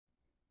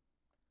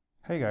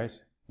Hey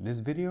guys, this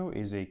video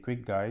is a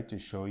quick guide to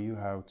show you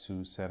how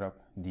to set up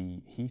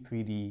the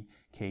HE3D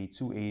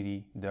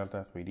K280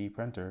 Delta 3D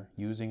printer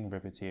using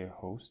Repetier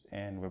Host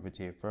and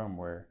Repetier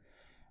Firmware.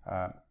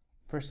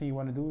 First thing you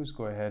want to do is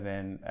go ahead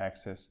and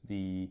access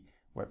the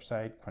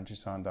website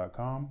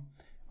crunchyson.com.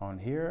 On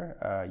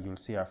here, you'll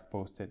see I've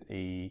posted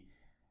an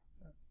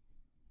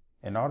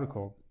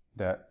article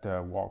that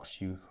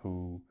walks you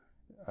through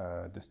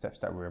the steps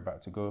that we're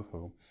about to go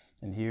through.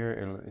 And here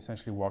it'll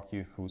essentially walk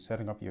you through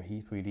setting up your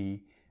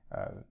HE3D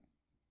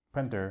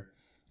printer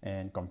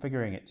and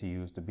configuring it to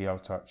use the BL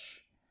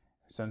Touch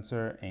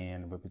sensor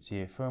and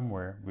Repetier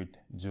firmware with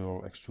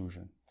dual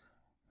extrusion.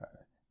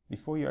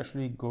 Before you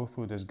actually go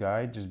through this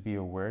guide, just be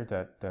aware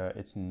that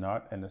it's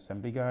not an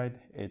assembly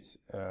guide. It's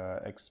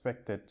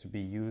expected to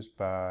be used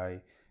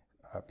by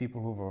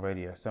people who've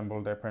already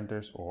assembled their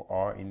printers or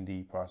are in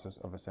the process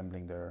of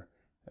assembling their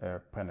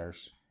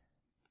printers,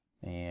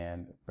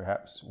 and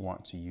perhaps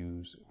want to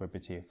use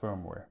Repetier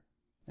firmware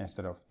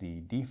instead of the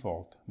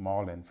default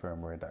Marlin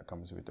firmware that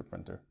comes with the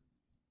printer.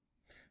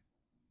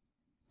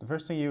 The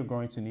first thing you're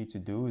going to need to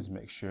do is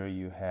make sure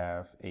you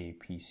have a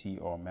PC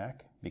or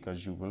Mac,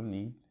 because you will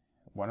need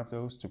one of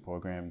those to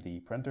program the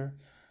printer.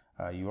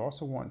 You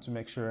also want to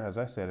make sure, as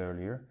I said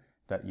earlier,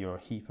 that your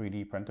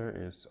HE3D printer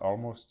is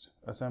almost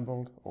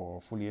assembled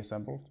or fully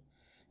assembled.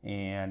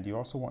 And you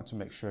also want to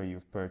make sure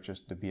you've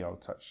purchased the BL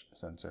Touch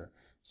sensor.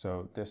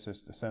 So this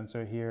is the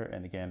sensor here,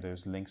 and again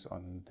there's links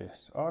on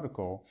this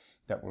article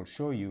that will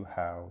show you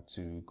how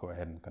to go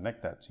ahead and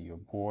connect that to your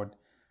board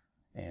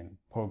and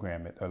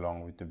program it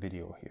along with the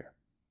video here.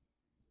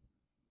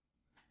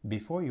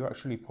 Before you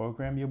actually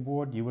program your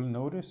board, you will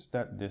notice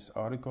that this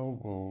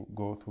article will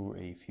go through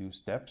a few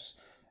steps.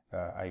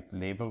 I've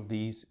labeled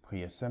these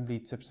pre-assembly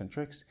tips and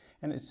tricks,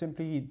 and it's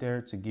simply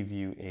there to give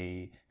you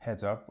a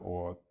heads up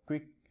or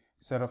quick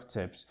set of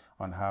tips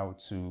on how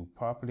to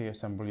properly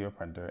assemble your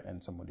printer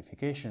and some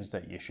modifications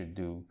that you should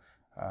do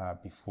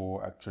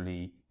before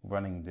actually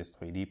running this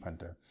 3D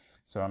printer.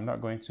 So I'm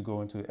not going to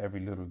go into every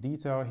little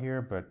detail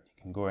here, but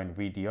you can go and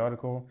read the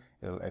article.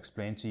 It'll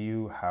explain to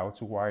you how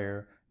to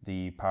wire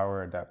the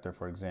power adapter,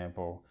 for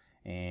example,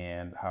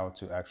 and how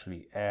to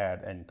actually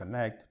add and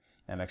connect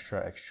an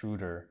extra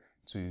extruder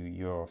to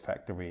your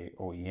factory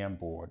OEM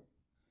board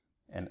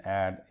and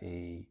add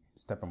a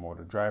stepper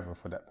motor driver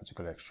for that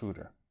particular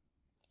extruder.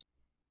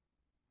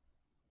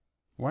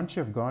 Once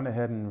you've gone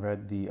ahead and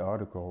read the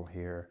article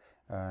here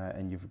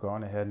and you've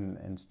gone ahead and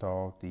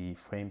installed the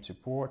frame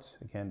supports,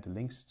 again the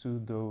links to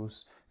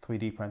those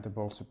 3D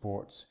printable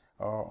supports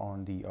are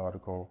on the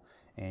article,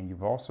 and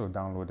you've also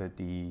downloaded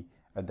the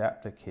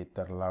adapter kit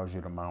that allows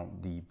you to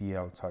mount the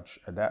BL Touch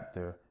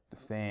adapter, the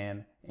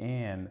fan,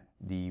 and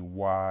the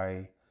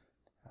Y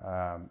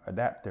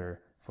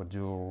adapter for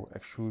dual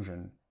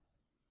extrusion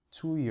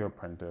to your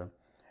printer.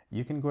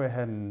 You can go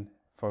ahead and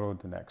follow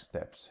the next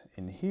steps.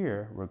 In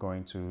here, we're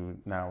going to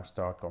now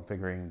start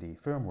configuring the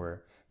firmware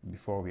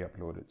before we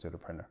upload it to the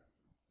printer.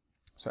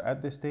 So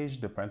at this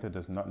stage, the printer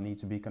does not need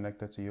to be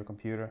connected to your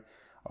computer.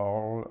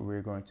 All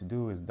we're going to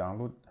do is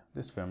download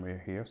this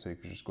firmware here. So you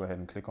can just go ahead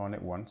and click on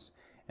it once,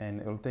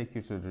 and it'll take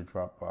you to the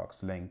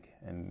Dropbox link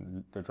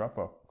and the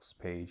Dropbox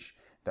page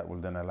that will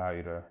then allow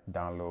you to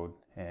download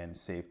and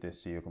save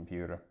this to your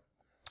computer.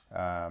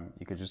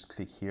 You could just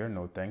click here,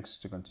 no thanks,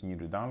 to continue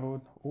to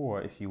download,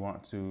 or if you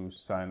want to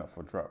sign up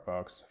for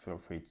Dropbox, feel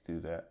free to do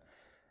that.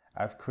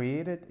 I've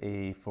created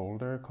a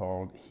folder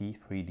called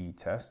HE3D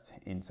test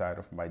inside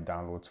of my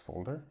downloads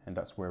folder, and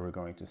that's where we're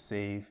going to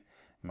save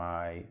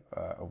my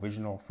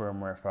original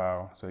firmware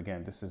file. So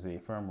again, this is a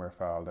firmware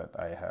file that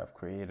I have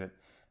created.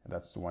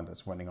 That's the one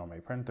that's running on my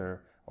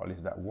printer, or at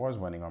least that was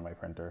running on my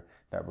printer,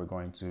 that we're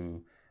going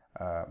to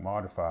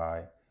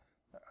modify,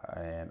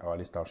 or at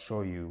least I'll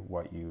show you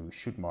what you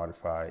should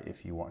modify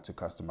if you want to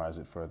customize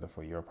it further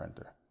for your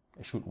printer.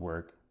 It should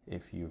work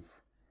if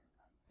you've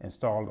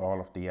installed all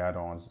of the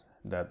add-ons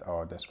that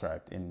are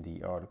described in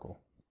the article.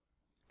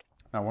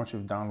 Now, once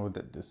you've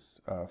downloaded this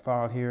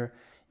file here,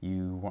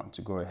 you want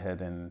to go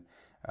ahead and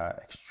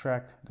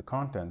extract the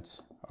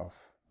contents of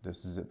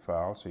this zip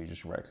file. So you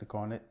just right click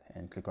on it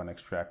and click on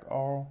extract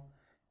all.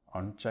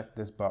 Uncheck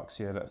this box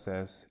here that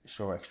says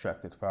show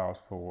extracted files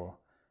for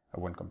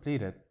when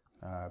completed,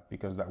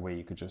 because that way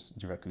you could just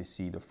directly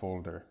see the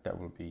folder that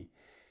will be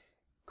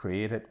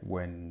created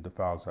when the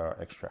files are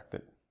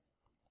extracted.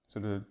 So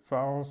the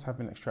files have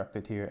been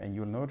extracted here, and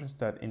you'll notice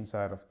that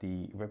inside of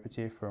the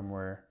Repetier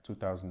firmware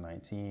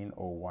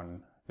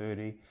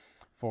 2019-0130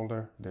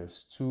 folder,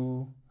 there's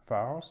two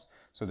files.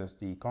 So there's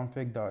the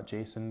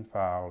config.json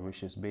file,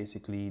 which is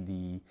basically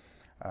the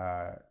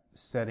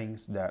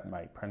settings that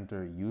my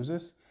printer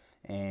uses.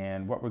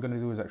 And what we're going to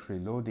do is actually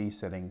load these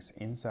settings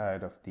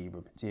inside of the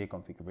Repetier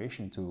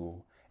configuration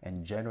tool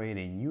and generate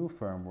a new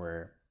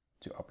firmware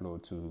to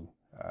upload to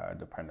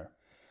the printer.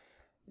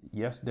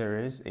 Yes, there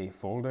is a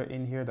folder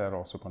in here that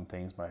also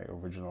contains my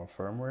original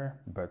firmware,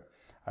 but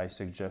I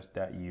suggest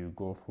that you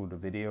go through the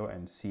video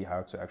and see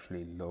how to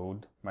actually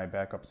load my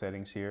backup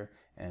settings here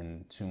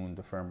and tune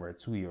the firmware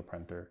to your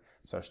printer,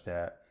 such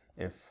that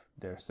if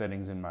there are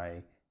settings in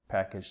my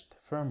packaged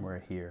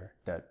firmware here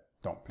that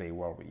don't play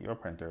well with your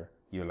printer,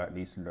 you'll at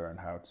least learn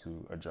how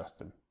to adjust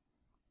them.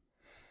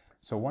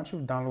 So once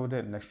you've downloaded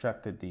and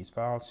extracted these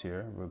files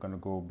here, we're going to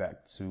go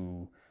back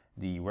to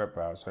the web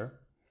browser.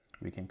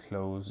 We can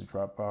close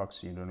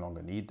Dropbox, you no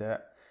longer need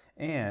that.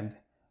 And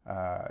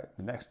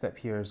the next step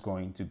here is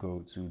going to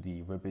go to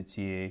the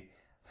Repetier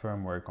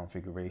firmware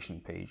configuration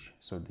page.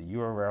 So the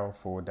URL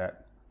for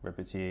that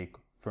Repetier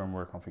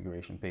firmware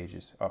configuration page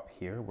is up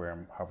here where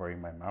I'm hovering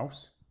my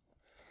mouse.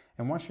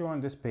 And once you're on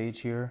this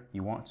page here,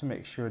 you want to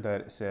make sure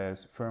that it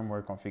says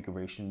firmware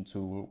configuration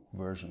tool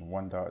version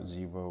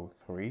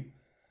 1.03,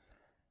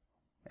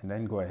 and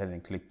then go ahead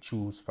and click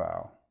choose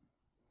file.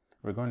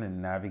 We're going to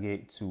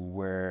navigate to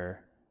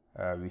where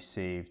we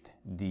saved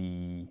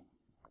the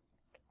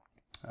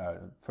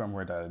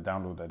firmware that I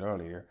downloaded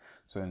earlier.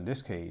 So in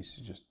this case,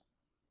 just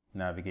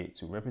navigate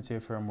to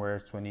Repetier firmware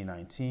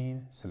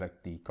 2019,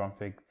 select the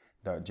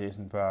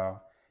config.json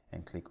file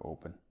and click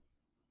open.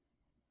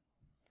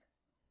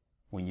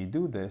 When you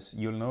do this,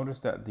 you'll notice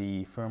that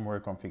the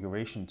firmware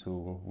configuration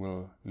tool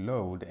will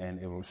load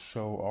and it will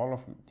show all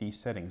of the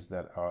settings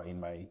that are in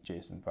my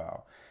JSON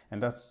file.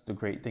 And that's the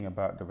great thing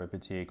about the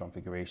Repetier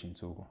configuration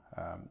tool.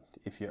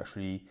 If you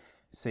actually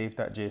save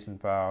that JSON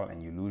file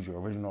and you lose your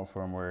original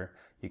firmware,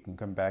 you can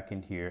come back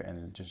in here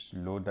and just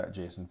load that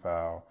JSON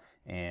file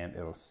and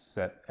it'll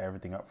set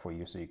everything up for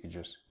you so you can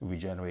just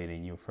regenerate a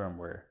new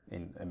firmware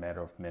in a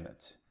matter of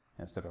minutes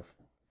instead of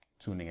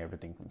tuning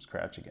everything from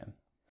scratch again.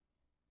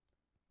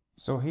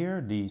 So here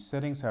the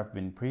settings have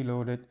been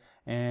preloaded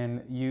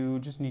and you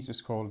just need to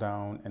scroll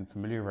down and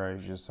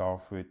familiarize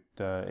yourself with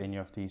any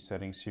of these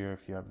settings here.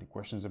 If you have any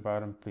questions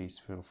about them, please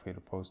feel free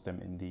to post them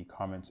in the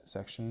comments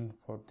section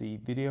for the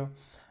video.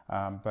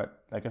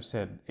 But like I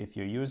said, if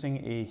you're using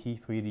a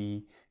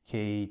HE3D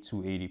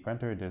K280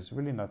 printer, there's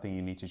really nothing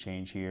you need to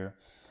change here.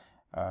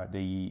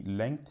 The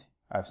length,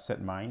 I've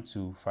set mine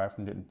to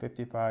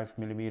 555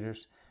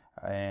 millimeters.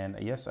 And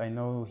yes, I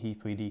know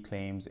HE3D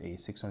claims a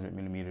 600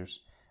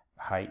 millimeters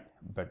height,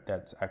 but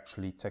that's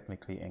actually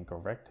technically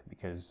incorrect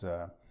because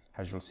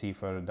as you'll see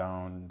further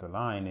down the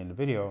line in the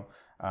video,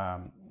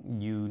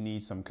 you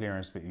need some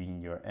clearance between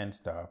your end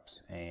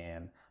stops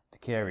and the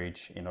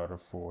carriage in order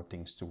for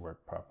things to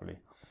work properly.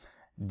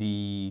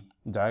 The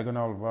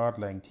diagonal rod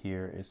length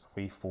here is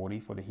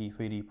 340 for the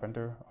HE3D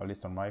printer, or at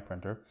least on my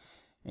printer.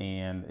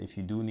 And if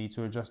you do need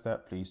to adjust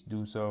that, please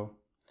do so.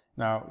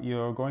 Now,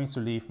 you're going to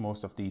leave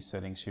most of these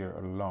settings here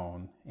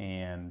alone,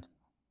 and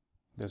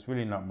there's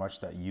really not much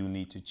that you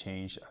need to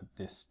change at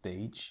this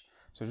stage.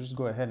 So just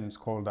go ahead and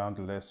scroll down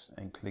the list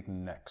and click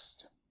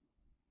next.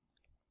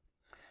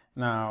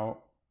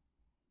 Now,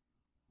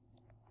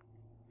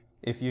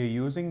 if you're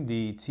using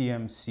the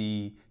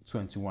TMC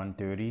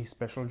 2130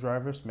 special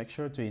drivers, make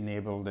sure to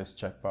enable this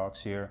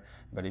checkbox here.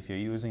 But if you're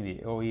using the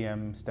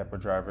OEM stepper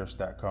drivers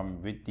that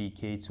come with the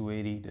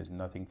K280, there's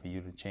nothing for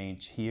you to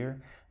change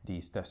here. The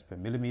steps per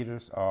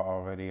millimeters are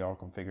already all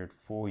configured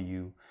for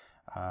you.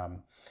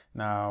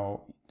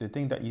 Now, the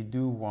thing that you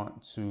do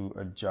want to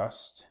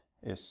adjust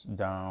is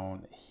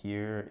down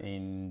here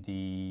in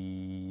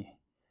the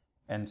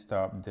end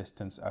stop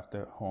distance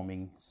after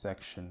homing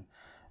section.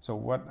 So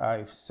what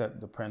I've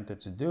set the printer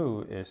to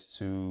do is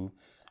to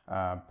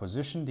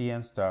position the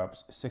end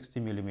stops 60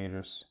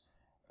 millimeters,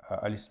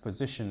 at least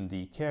position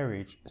the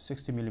carriage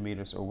 60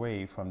 millimeters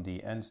away from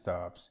the end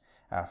stops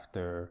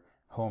after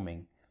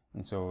homing.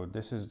 And so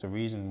this is the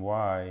reason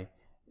why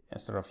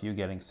instead of you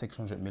getting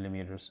 600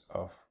 millimeters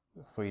of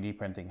 3D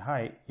printing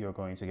height, you're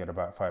going to get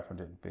about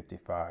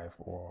 555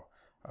 or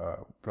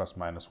plus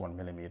minus 1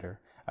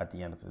 millimeter at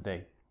the end of the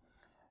day.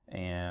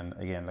 And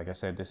again, like I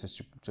said, this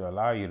is to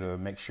allow you to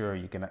make sure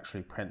you can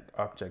actually print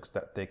objects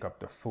that take up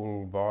the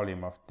full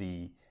volume of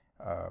the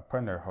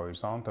printer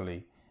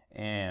horizontally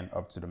and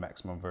up to the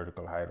maximum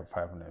vertical height of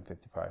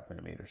 555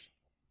 millimeters.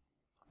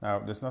 Now,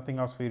 there's nothing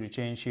else for you to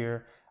change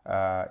here.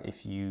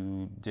 If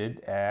you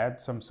did add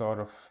some sort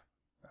of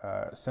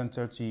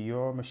sensor to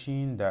your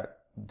machine that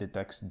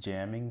detects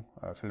jamming,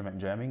 filament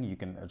jamming, you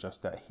can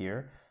adjust that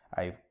here.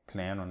 I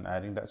plan on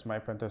adding that to my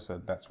printer, so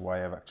that's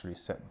why I've actually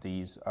set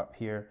these up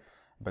here,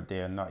 but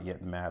they are not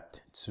yet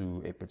mapped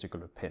to a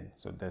particular pin.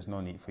 So there's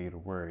no need for you to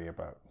worry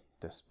about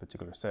this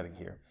particular setting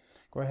here.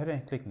 Go ahead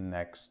and click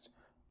next.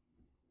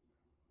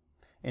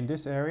 In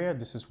this area,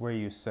 this is where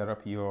you set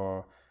up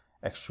your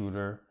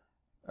extruder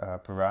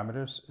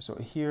parameters. So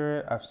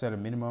here I've set a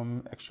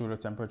minimum extruder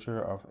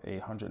temperature of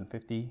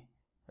 150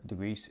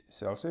 degrees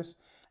Celsius.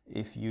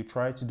 If you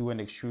try to do an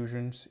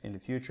extrusions in the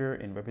future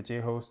in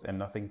Repetier Host and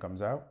nothing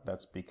comes out,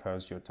 that's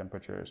because your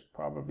temperature is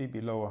probably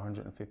below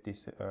 150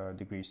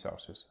 degrees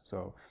Celsius.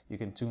 So you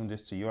can tune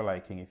this to your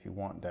liking if you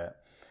want that.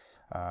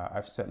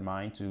 I've set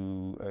mine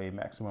to a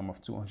maximum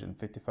of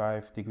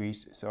 255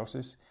 degrees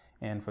Celsius.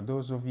 And for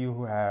those of you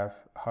who have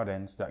hot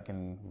ends that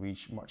can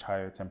reach much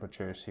higher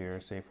temperatures here,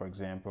 say for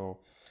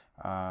example,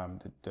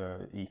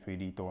 the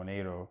HE3D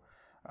Tornado,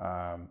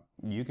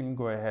 you can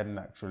go ahead and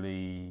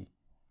actually,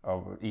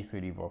 of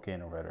HE3D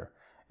Volcano rather,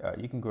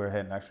 you can go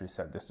ahead and actually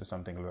set this to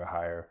something a little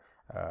higher.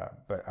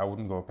 but I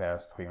wouldn't go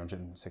past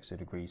 360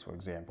 degrees, for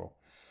example.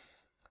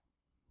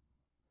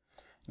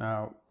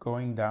 Now,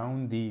 going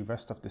down the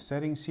rest of the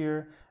settings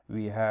here,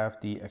 we have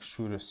the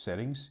extruder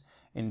settings.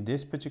 In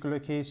this particular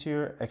case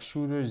here,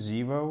 extruder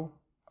 0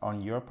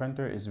 on your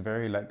printer is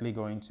very likely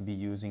going to be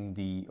using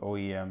the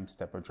OEM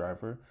stepper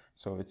driver.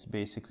 So it's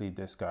basically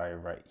this guy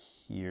right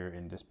here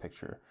in this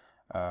picture.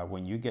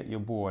 When you get your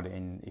board,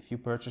 and if you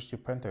purchased your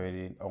printer and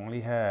it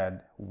only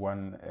had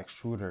one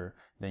extruder,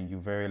 then you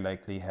very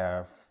likely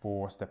have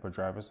 4 stepper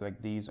drivers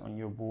like these on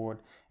your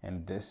board,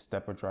 and this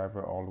stepper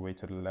driver all the way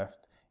to the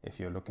left, if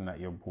you're looking at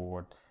your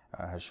board,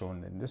 as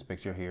shown in this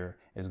picture here,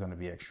 is going to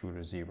be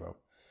extruder 0.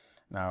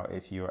 Now,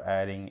 if you're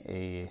adding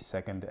a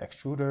second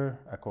extruder,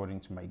 according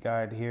to my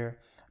guide here,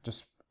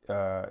 just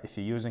if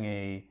you're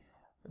using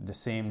the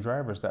same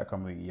drivers that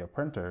come with your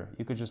printer,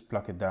 you could just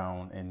plug it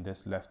down in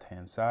this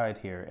left-hand side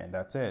here, and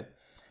that's it.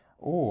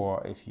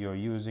 Or if you're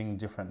using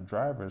different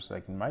drivers,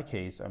 like in my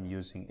case, I'm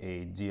using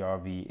a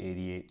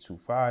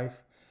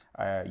DRV8825,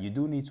 you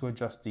do need to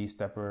adjust the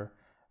stepper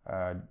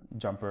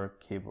jumper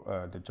cable,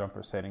 the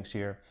jumper settings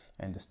here,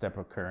 and the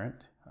stepper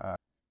current.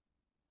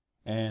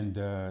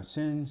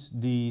 Since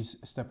these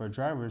stepper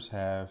drivers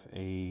have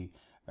a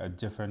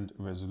different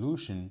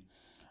resolution,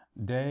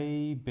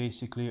 they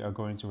basically are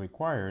going to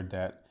require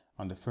that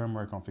on the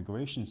firmware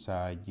configuration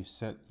side, you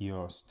set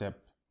your step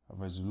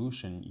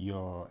resolution,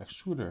 your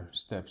extruder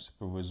steps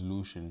per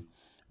resolution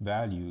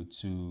value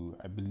to,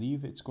 I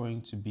believe it's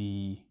going to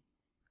be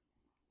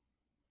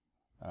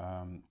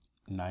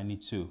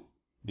 92,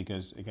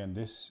 because again,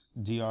 this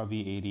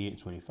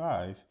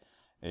DRV8825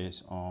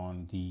 is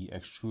on the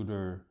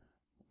extruder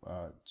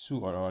 2,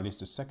 or at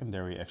least the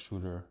secondary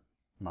extruder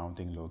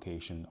mounting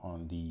location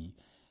on the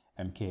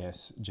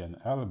MKS Gen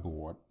L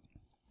board,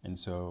 and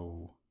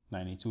so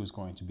 92 is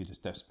going to be the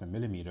steps per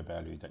millimeter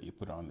value that you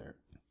put on there.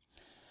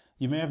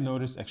 You may have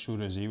noticed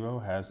extruder 0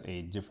 has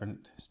a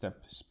different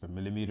steps per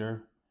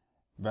millimeter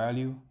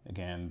value.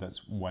 Again,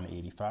 that's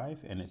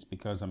 185, and it's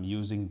because I'm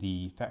using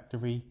the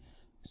factory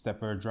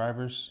stepper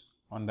drivers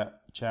on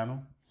that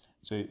channel.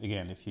 So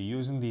again, if you're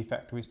using the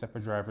factory stepper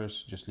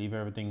drivers, just leave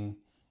everything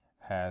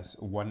as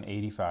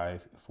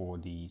 185 for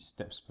the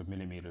steps per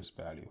millimeters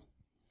value.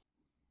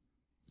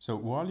 So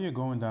while you're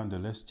going down the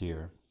list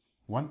here,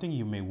 one thing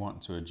you may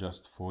want to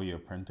adjust for your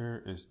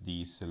printer is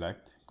the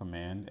select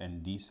command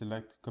and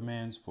deselect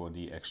commands for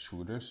the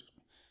extruders.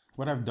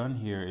 What I've done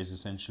here is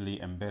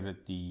essentially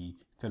embedded the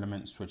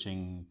filament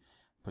switching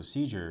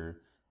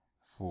procedure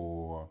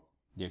for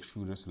the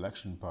extruder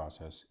selection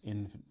process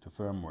in the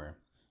firmware.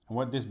 And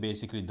what this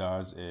basically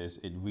does is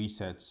it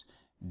resets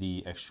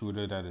the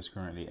extruder that is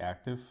currently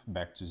active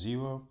back to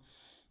 0,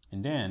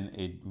 and then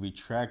it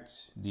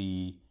retracts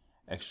the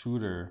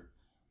extruder,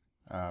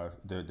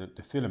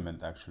 the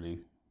filament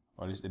actually,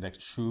 or at least it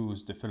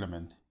extrudes the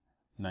filament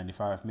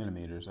 95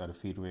 millimeters at a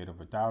feed rate of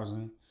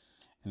 1000,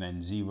 and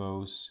then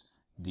zeros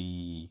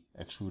the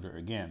extruder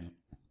again.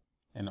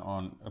 And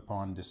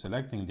upon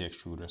deselecting the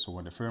extruder, so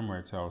when the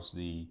firmware tells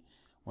the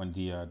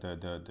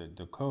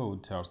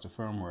code tells the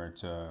firmware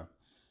to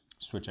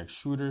switch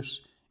extruders,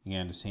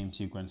 again the same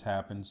sequence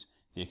happens.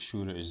 The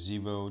extruder is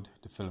zeroed,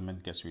 the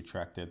filament gets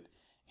retracted,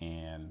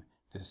 and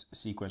this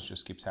sequence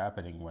just keeps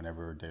happening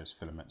whenever there's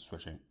filament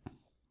switching.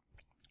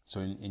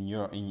 So when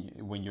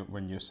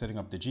you're setting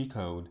up the G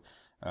code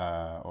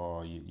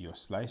or your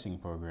slicing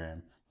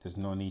program, there's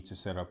no need to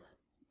set up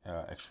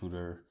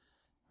extruder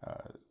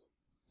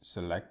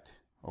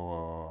select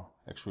or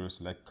extruder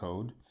select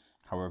code.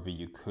 However,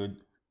 you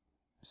could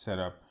set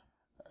up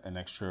an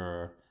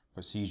extra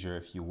procedure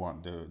if you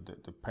want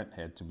the print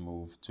head to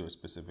move to a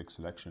specific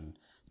selection,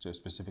 to a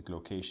specific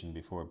location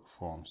before it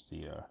performs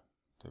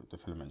the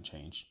filament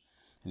change.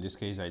 In this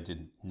case, I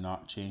did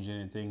not change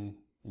anything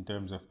in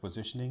terms of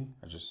positioning.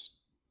 I just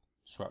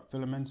swap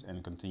filaments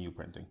and continue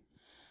printing.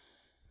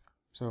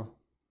 So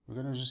we're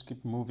gonna just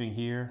keep moving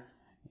here.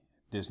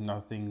 There's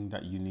nothing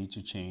that you need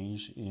to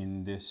change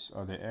in this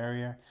other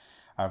area.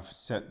 I've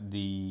set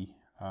the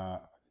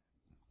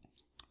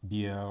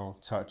BL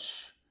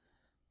touch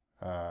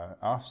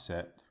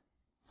offset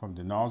from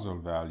the nozzle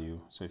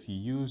value. So if you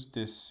use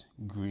this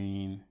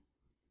green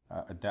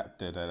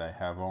adapter that I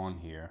have on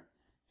here,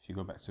 if you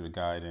go back to the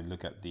guide and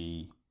look at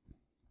the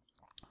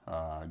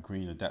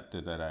green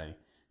adapter that I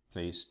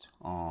placed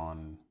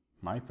on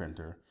my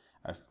printer,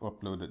 I've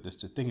uploaded this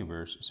to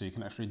Thingiverse, so you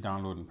can actually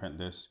download and print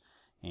this,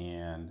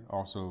 and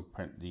also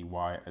print the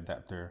Y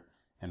adapter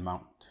and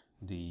mount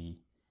the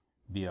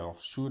BL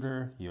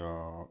extruder,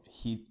 your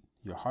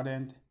hot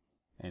end,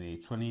 and a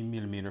 20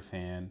 millimeter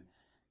fan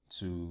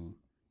to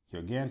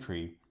your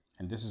gantry,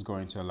 and this is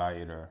going to allow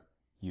you to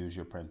use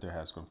your printer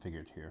as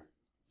configured here.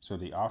 So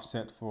the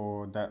offset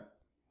for that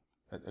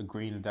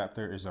green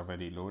adapter is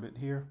already loaded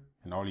here,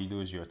 and all you do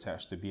is you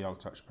attach the BL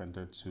Touch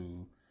printer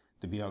to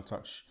the BL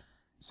Touch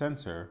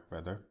sensor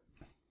rather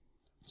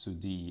to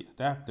the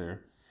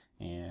adapter,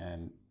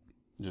 and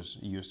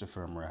just use the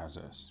firmware as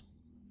is.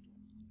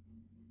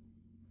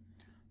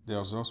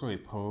 There's also a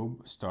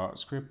probe start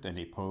script and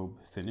a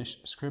probe finish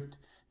script.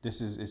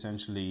 This is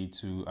essentially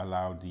to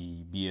allow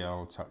the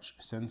BL touch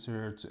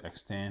sensor to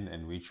extend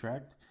and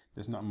retract.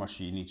 There's not much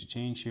you need to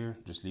change here.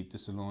 Just leave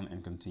this alone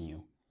and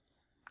continue.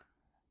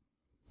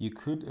 You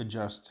could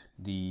adjust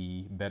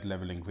the bed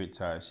leveling grid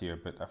size here,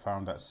 but I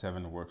found that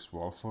 7 works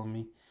well for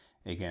me.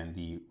 Again,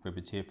 the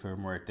Repetier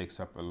firmware takes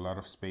up a lot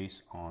of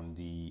space on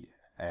the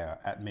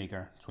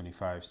Atmega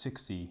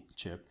 2560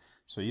 chip,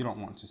 so you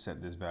don't want to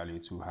set this value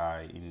too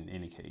high in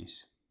any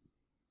case.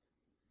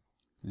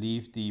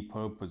 Leave the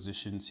probe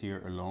positions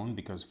here alone,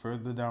 because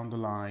further down the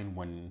line,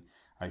 when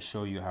I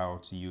show you how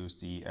to use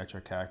the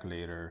etcher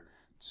calculator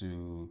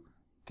to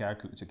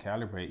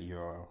calibrate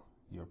your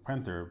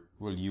printer,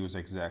 will use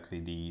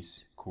exactly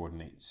these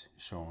coordinates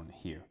shown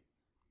here.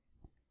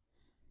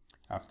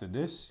 After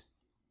this,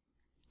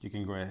 you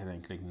can go ahead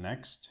and click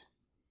next.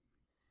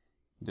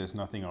 There's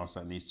nothing else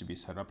that needs to be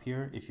set up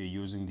here. If you're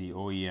using the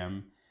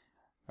OEM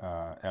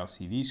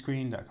LCD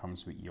screen that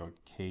comes with your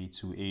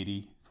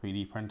K280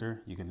 3D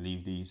printer, you can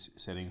leave these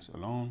settings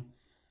alone.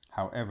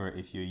 However,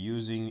 if you're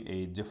using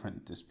a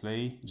different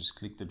display, just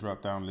click the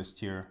drop down list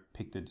here,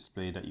 pick the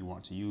display that you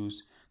want to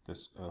use.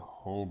 There's a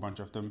whole bunch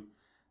of them.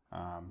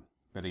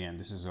 But again,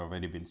 this has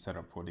already been set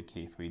up for the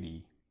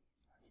K3D,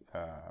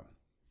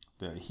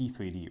 the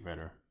HE3D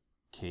rather,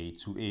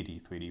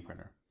 K280 3D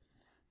printer.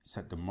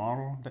 Set the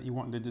model that you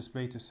want the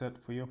display to set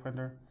for your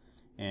printer,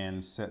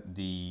 and set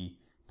the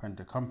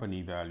printer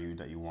company value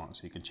that you want.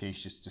 So you can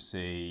change this to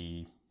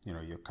say, you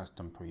know, your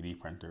custom 3D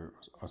printer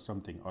or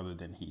something other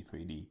than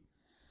HE3D.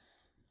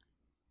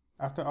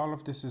 After all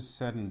of this is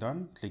said and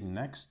done, click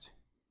next,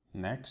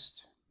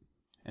 next,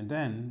 and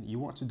then you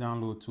want to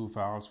download 2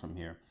 files from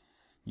here.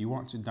 You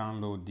want to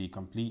download the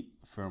complete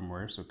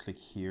firmware, so click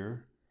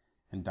here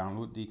and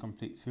download the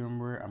complete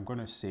firmware. I'm going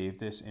to save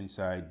this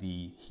inside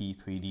the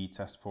HE3D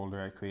test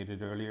folder I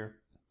created earlier.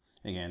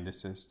 Again,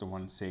 this is the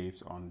one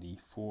saved on the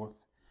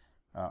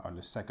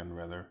 2nd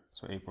rather,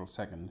 so April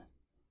 2nd.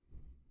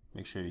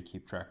 Make sure you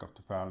keep track of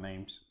the file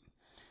names.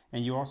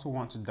 And you also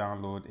want to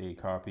download a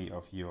copy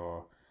of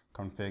your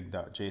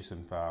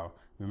config.json file.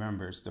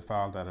 Remember, it's the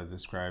file that I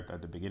described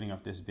at the beginning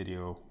of this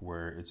video,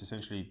 where it's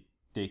essentially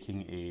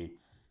taking a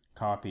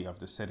copy of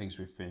the settings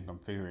we've been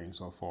configuring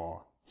so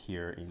far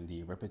here in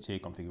the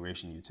Repetier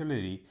configuration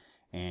utility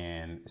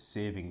and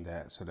saving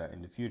that, so that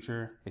in the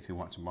future, if you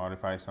want to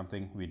modify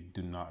something, we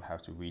do not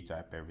have to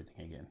retype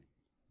everything again.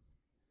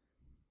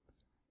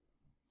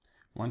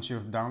 Once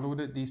you've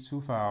downloaded these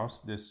 2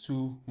 files, there's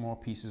 2 more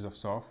pieces of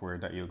software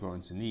that you're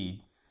going to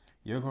need.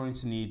 You're going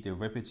to need the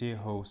Repetier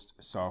Host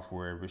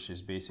software, which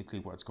is basically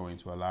what's going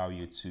to allow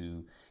you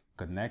to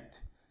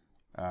connect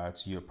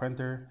to your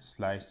printer,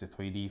 slice the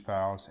 3D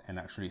files, and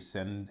actually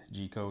send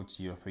G-code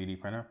to your 3D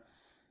printer.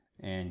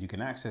 And you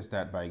can access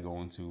that by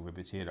going to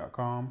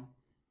repetier.com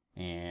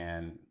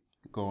and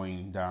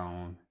going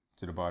down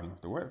to the bottom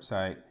of the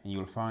website, and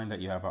you'll find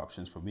that you have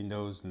options for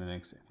Windows,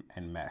 Linux,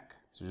 and Mac.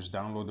 So just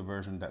download the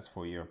version that's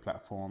for your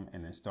platform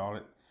and install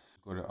it.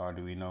 Go to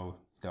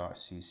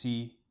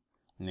arduino.cc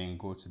and then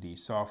go to the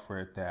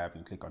software tab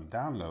and click on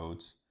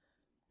downloads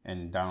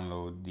and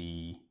download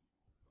the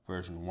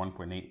version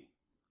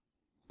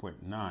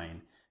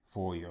 1.8.9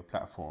 for your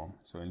platform.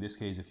 So in this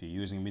case, if you're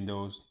using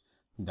Windows,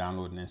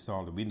 download and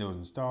install the Windows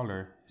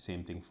installer.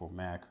 Same thing for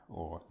Mac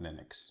or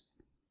Linux.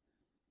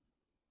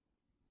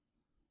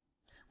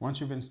 Once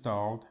you've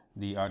installed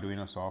the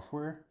Arduino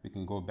software, we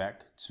can go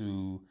back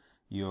to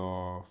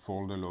your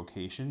folder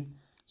location.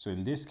 So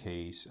in this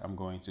case, I'm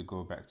going to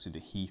go back to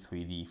the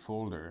HE3D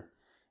folder,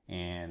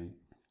 and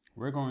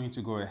we're going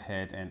to go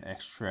ahead and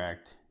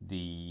extract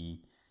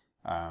the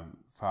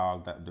file,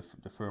 that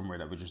the firmware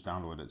that we just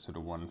downloaded. So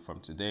the one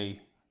from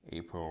today,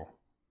 April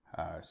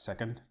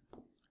 2nd.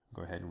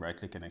 Go ahead and right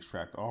click and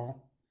extract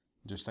all,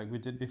 just like we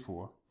did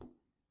before.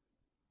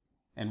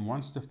 And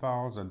once the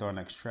files are done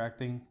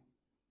extracting,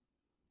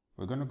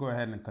 we're going to go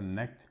ahead and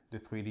connect the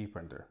 3D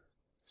printer.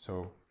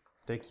 So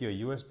take your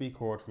USB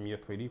cord from your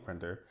 3D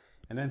printer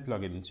and then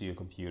plug it into your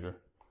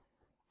computer.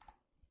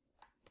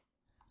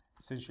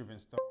 Since you've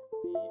installed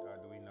the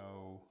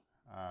Arduino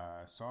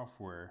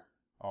software,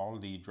 all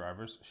the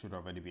drivers should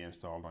already be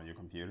installed on your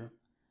computer.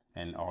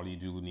 And all you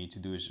do need to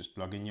do is just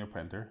plug in your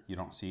printer. You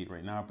don't see it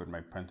right now, but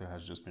my printer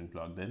has just been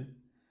plugged in.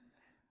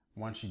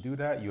 Once you do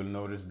that, you'll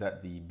notice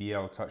that the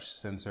BL touch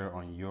sensor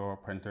on your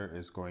printer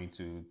is going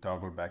to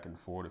toggle back and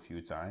forth a few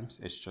times.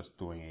 It's just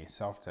doing a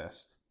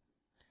self-test.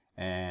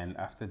 And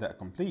after that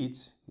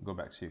completes, go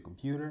back to your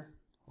computer,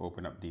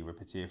 open up the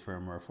Repetier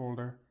firmware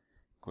folder,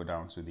 go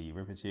down to the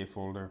Repetier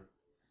folder,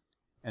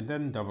 and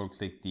then double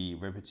click the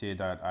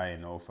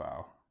repetier.ino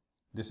file.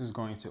 This is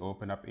going to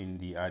open up in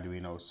the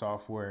Arduino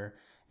software,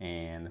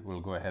 and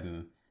we'll go ahead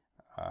and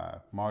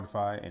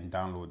modify and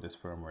download this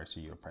firmware to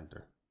your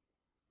printer.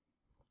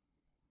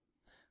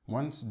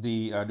 Once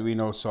the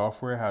Arduino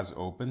software has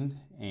opened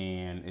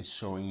and it's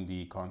showing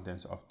the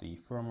contents of the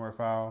firmware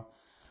file,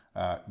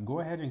 go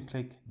ahead and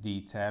click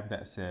the tab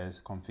that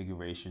says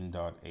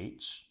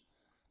configuration.h,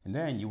 and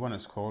then you want to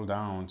scroll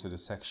down to the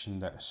section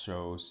that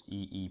shows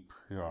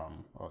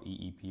EEPROM or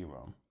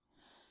EEPROM.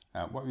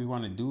 What we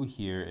want to do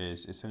here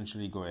is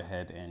essentially go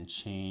ahead and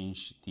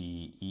change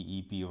the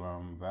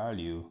EEPROM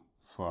value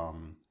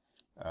from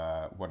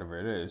whatever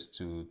it is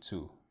to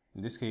 2.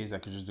 In this case, I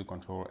could just do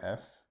Control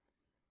F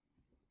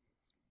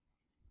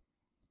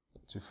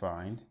to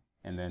find,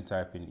 and then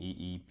type in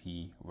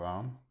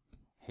EEPROM,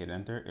 hit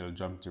enter. It'll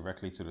jump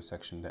directly to the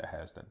section that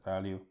has that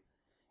value.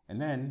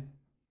 And then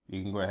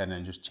you can go ahead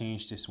and just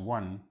change this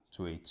 1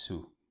 to a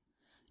 2.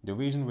 The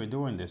reason we're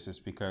doing this is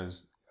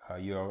because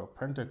your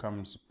printer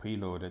comes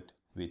preloaded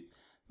with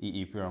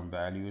EEPROM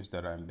values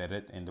that are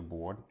embedded in the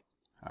board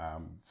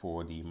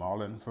for the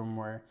Marlin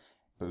firmware,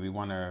 but we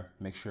want to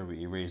make sure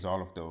we erase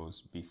all of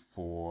those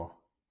before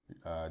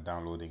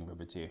downloading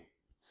Repetier.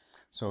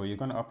 So you're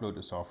going to upload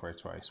the software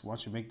twice.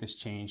 Once you make this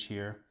change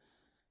here,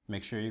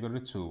 make sure you go to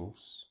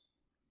Tools,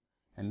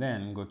 and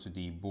then go to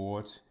the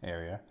board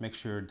area. Make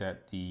sure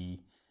that the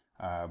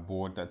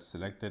board that's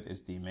selected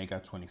is the Mega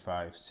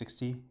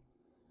 2560.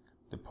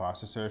 The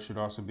processor should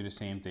also be the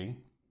same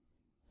thing.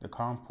 The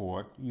COM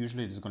port,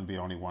 usually there's going to be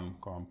only one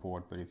COM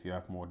port, but if you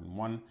have more than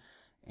one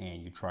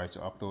and you try to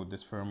upload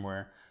this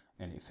firmware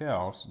and it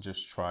fails,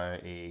 just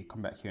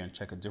come back here and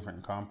check a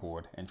different COM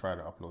port and try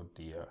to upload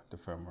the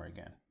firmware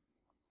again.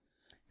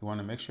 You want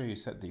to make sure you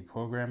set the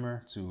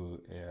programmer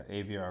to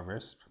AVR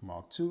RISP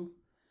Mark II.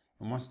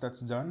 And once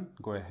that's done,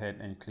 go ahead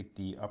and click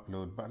the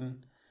upload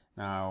button.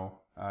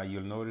 Now,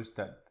 you'll notice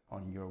that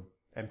on your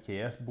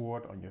MKS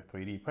board, on your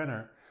 3D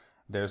printer,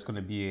 there's going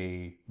to be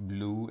a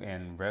blue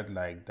and red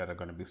light that are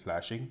going to be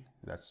flashing.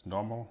 That's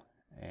normal.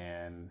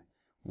 And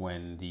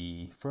when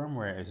the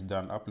firmware is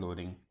done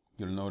uploading,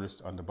 you'll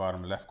notice on the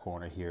bottom left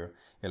corner here,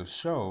 it'll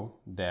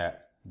show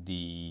that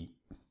the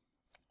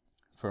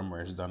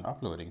firmware is done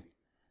uploading.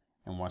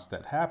 And once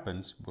that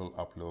happens,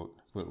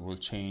 we'll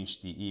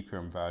change the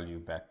EEPROM value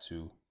back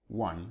to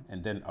 1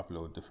 and then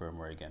upload the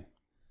firmware again.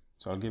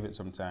 So I'll give it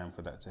some time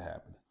for that to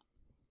happen.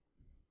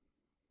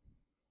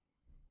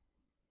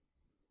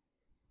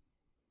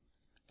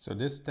 So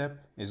this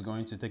step is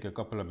going to take a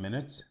couple of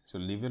minutes, so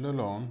leave it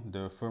alone.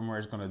 The firmware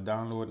is going to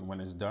download, and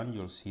when it's done,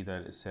 you'll see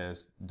that it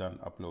says done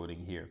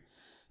uploading here.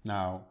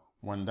 Now,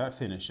 when that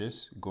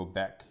finishes, go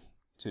back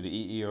to the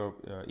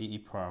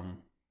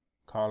EEPROM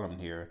column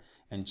here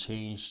and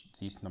change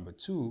this number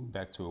 2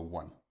 back to a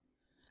 1.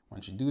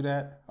 Once you do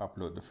that,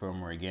 upload the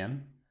firmware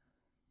again.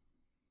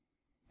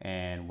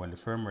 And when the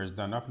firmware is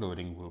done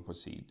uploading, we'll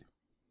proceed.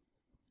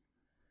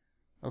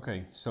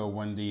 Okay, so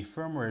when the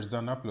firmware is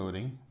done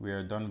uploading, we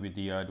are done with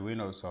the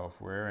Arduino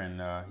software,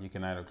 and you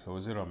can either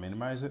close it or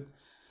minimize it,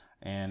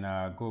 and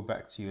go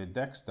back to your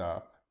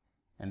desktop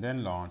and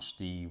then launch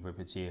the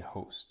Repetier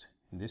host.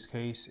 In this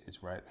case,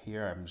 it's right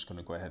here. I'm just going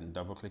to go ahead and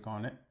double click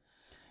on it.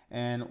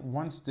 And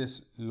once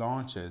this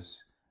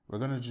launches, we're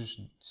going to just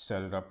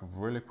set it up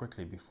really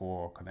quickly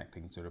before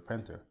connecting to the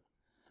printer.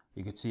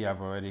 You can see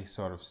I've already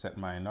sort of set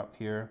mine up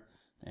here,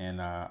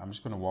 and I'm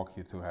just going to walk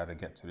you through how to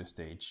get to this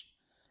stage.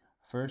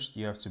 First,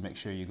 you have to make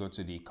sure you go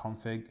to the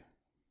config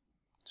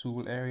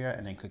tool area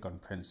and then click on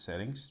print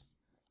settings.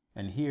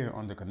 And here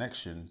on the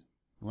connection,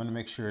 you want to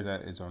make sure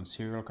that it's on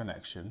serial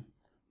connection.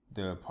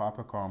 The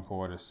proper COM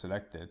port is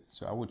selected.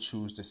 So I would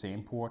choose the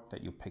same port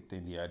that you picked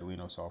in the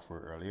Arduino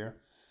software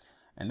earlier.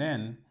 And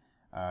then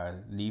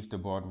leave the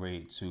baud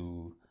rate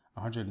to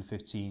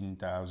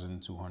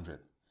 115,200.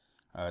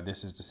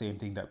 This is the same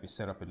thing that we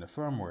set up in the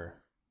firmware.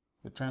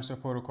 The transfer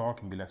protocol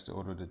can be left to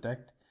auto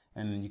detect,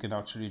 and you can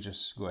actually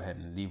just go ahead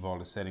and leave all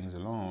the settings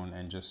alone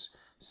and just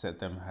set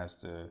them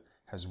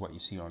as what you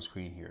see on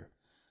screen here.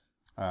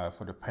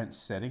 For the print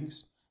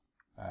settings,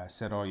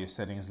 set all your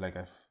settings like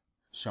I've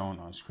shown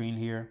on screen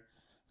here.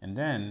 And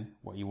then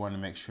what you want to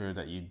make sure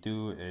that you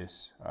do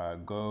is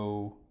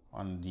go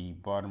on the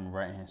bottom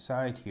right hand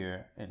side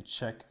here and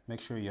make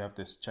sure you have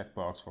this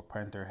checkbox for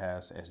printer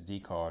has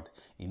SD card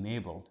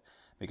enabled,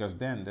 because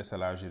then this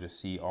allows you to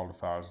see all the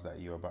files that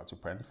you're about to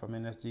print from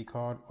an SD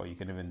card, or you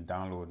can even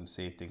download and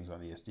save things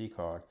on the SD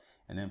card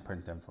and then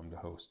print them from the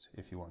host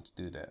if you want to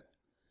do that.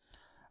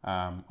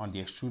 On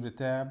the extruder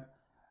tab,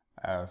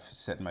 I've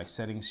set my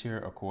settings here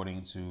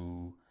according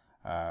to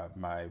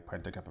my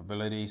printer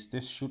capabilities.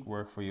 This should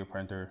work for your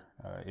printer,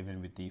 even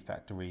with the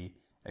factory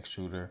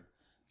extruder.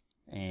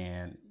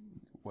 And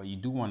what you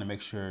do want to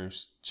make sure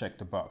is check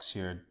the box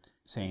here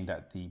saying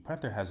that the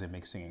printer has a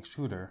mixing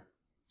extruder.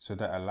 So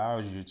that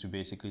allows you to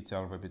basically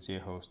tell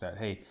Repetier host that,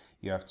 hey,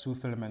 you have 2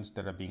 filaments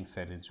that are being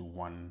fed into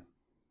one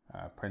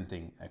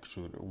printing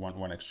extruder,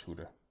 one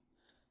extruder.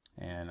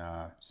 And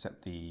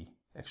set the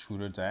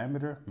extruder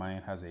diameter.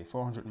 Mine has a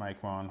 400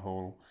 micron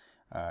hole.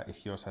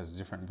 If yours has a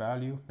different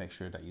value, make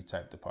sure that you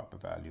type the proper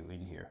value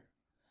in here.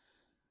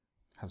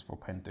 As for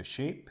printer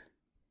shape,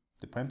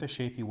 the printer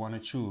shape you want to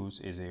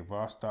choose is a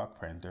raw stock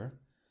printer,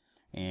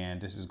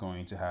 and this is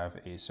going to have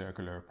a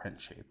circular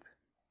print shape.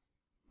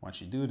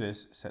 Once you do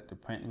this, set the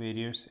print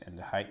radius and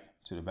the height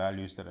to the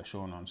values that are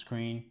shown on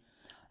screen,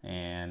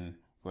 and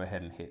go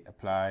ahead and hit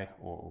apply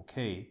or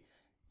OK,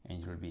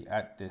 and you'll be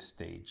at this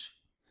stage.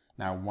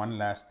 Now, one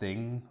last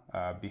thing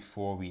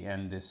before we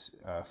end this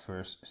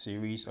first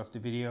series of the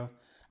video,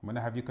 I'm going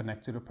to have you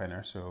connect to the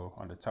printer. So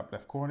on the top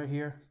left corner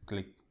here,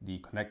 click the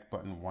connect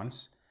button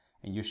once,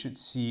 and you should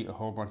see a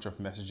whole bunch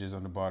of messages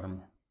on the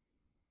bottom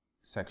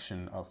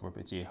section of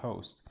Repetier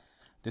Host.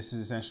 This is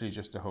essentially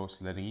just the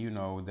host letting you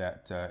know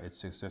that it's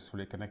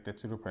successfully connected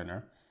to the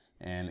printer,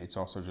 and it's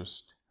also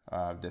just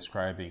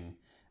describing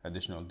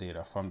additional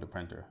data from the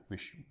printer,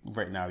 which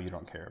right now you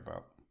don't care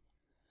about.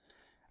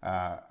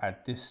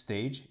 At this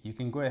stage, you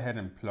can go ahead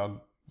and plug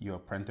your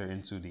printer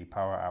into the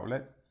power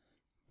outlet.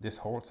 This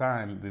whole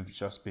time, we've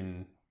just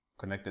been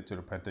connected to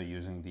the printer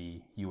using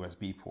the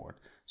USB port.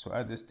 So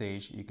at this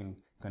stage, you can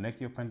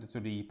connect your printer to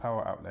the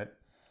power outlet,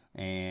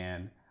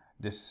 and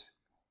this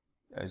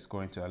is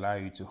going to allow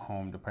you to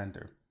home the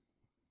printer.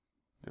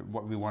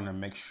 What we want to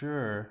make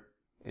sure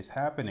is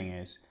happening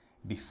is,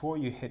 before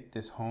you hit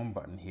this home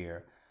button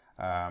here,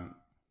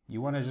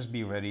 you want to just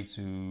be ready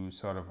to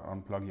sort of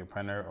unplug your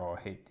printer or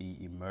hit the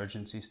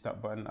emergency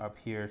stop button up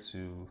here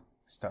to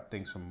stop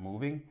things from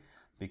moving,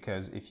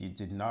 because if you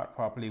did not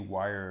properly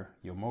wire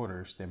your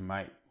motors, they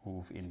might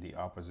move in the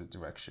opposite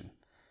direction.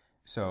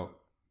 So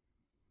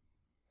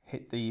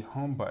hit the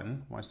home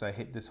button. Once I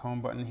hit this home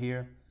button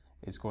here,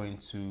 it's going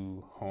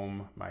to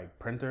home my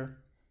printer,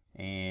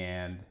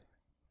 and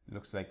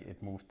looks like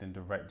it moved in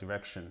the right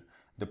direction.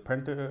 The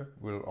printer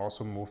will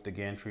also move the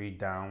gantry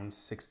down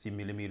 60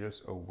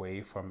 millimeters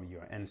away from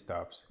your end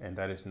stops, and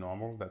that is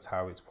normal. That's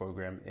how it's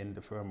programmed in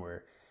the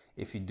firmware.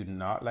 If you do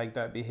not like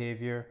that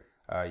behavior,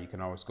 you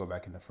can always go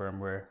back in the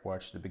firmware,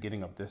 watch the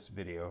beginning of this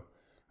video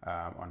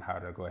on how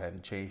to go ahead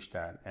and change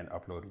that and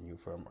upload a new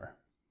firmware.